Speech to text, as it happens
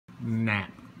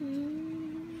Nap.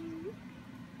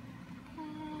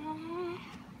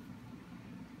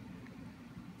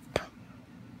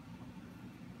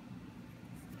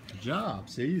 Good job.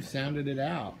 See, you sounded it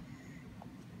out.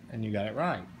 And you got it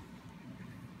right.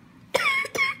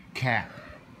 Cap.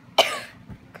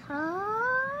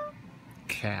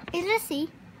 Cap. Is it a C?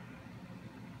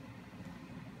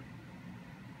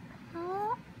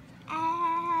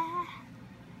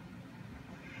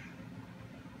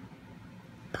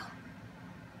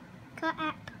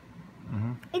 App.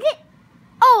 Is it?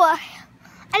 Oh,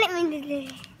 I didn't mean to do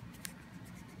it.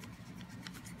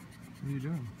 What are you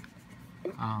doing?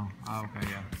 Oh, okay,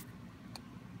 yeah.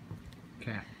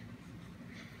 Cat.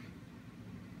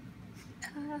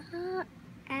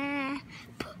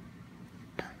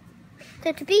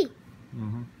 That's a B.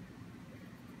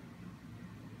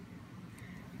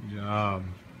 Good job.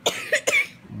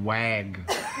 Wag.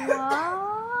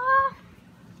 What?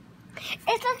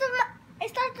 It starts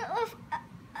with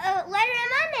a letter in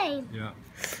my name. Yeah.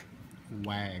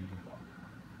 Wag.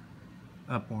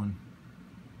 Up one.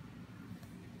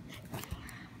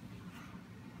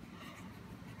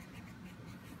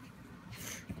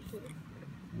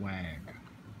 Wag.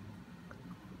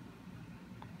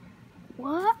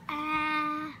 What?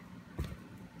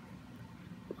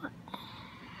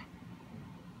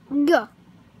 Go.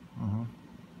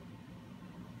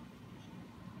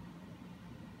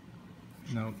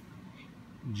 Nope.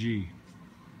 G.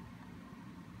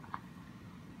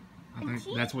 I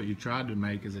think that's what you tried to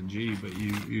make as a G, but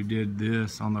you did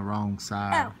this on the wrong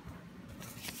side. Oh.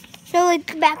 So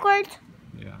like backwards?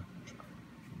 Yeah.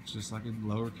 It's just like a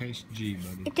lowercase G,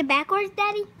 buddy. It's a backwards,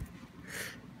 Daddy?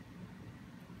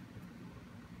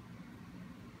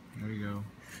 There you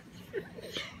go.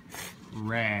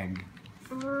 Rag.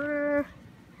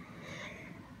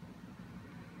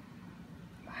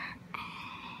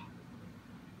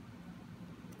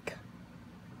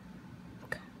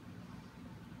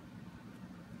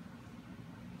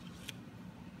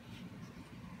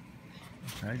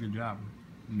 Okay, good job.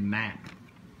 Map.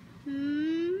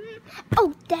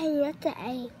 Oh, dang, that's an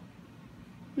A.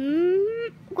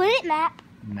 What is it, map?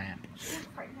 Map.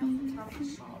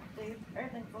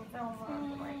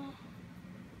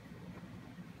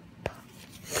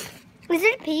 Is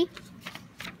it a P?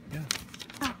 Yeah.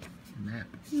 Oh. Map.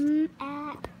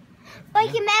 Map. Like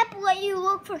a map where you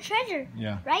look for treasure.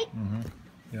 Yeah. Right?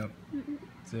 Yep.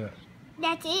 That's it.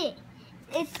 That's it.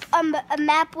 It's a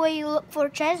map where you look for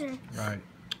treasure. Right.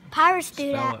 Pirates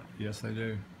do Spell that. it. Yes, they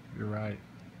do. You're right.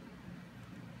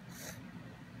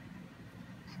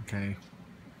 Okay.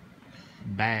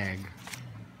 Bag.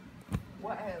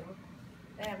 Whoa.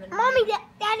 Mommy,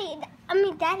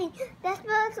 Daddy, that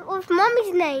spells with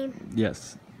Mommy's name.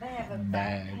 Yes. They have a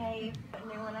Bag. back pay, a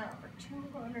new one out for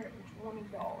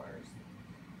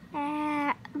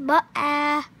 $220.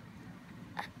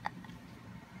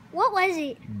 What was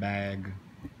it? Bag.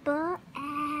 Bag.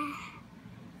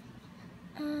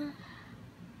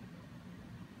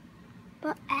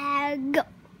 Good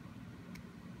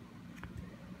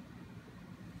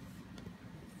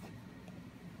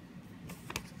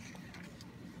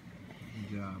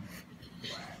job.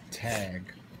 Tag.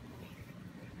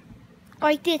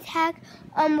 Like this tag,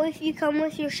 if you come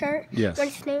with your shirt. Yes.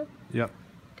 What's its name? Yep.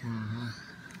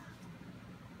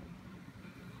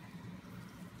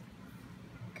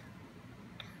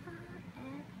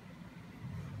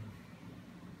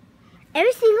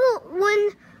 Every single one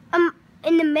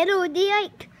in the middle, they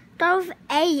like start with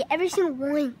A. Every single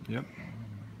one. Yep.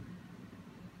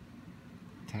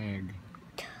 Tag.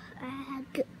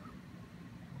 Tag.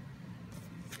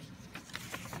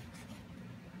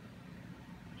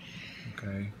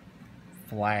 Okay.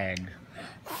 Flag.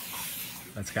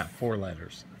 That's got 4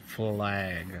 letters.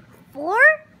 Flag. 4?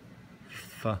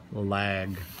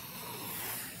 Flag.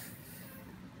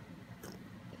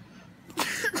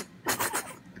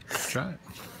 Try it.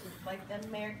 It's like the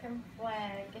American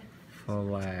flag.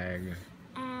 Flag.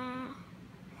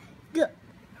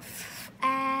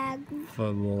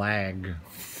 Flag. Flag.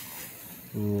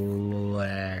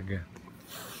 Flag.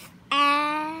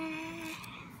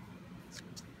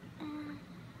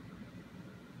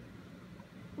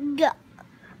 Go.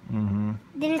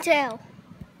 Then it's L.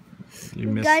 You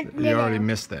already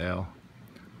missed the L.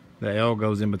 The L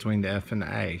goes in between the F and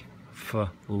the A.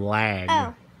 Flag.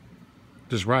 Oh.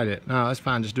 Just write it. No, that's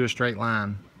fine. Just do a straight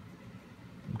line.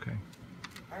 Okay.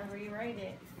 Or rewrite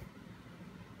it.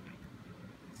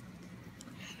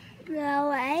 No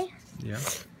way. Yeah.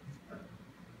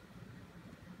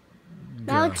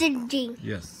 Now Go. it's a G.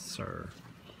 Yes, sir.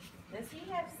 Does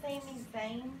he have Sammy's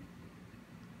name?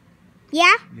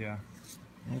 Yeah? Yeah.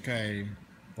 Okay.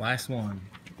 Last one.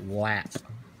 Lap.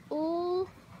 Ooh.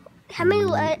 How many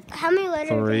letters?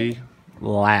 3.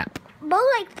 Lap. Both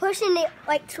like pushing it,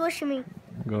 like swishing me.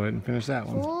 Go ahead and finish that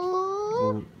one.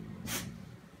 Ooh.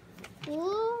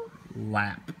 Ooh.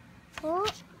 Lap. Ooh.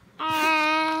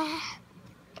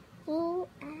 Ooh.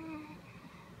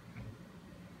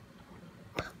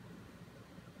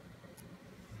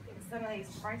 Some of these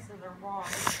prices are wrong.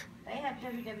 They have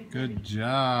www. Good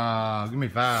job. Give me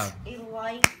 5.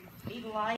 Elite.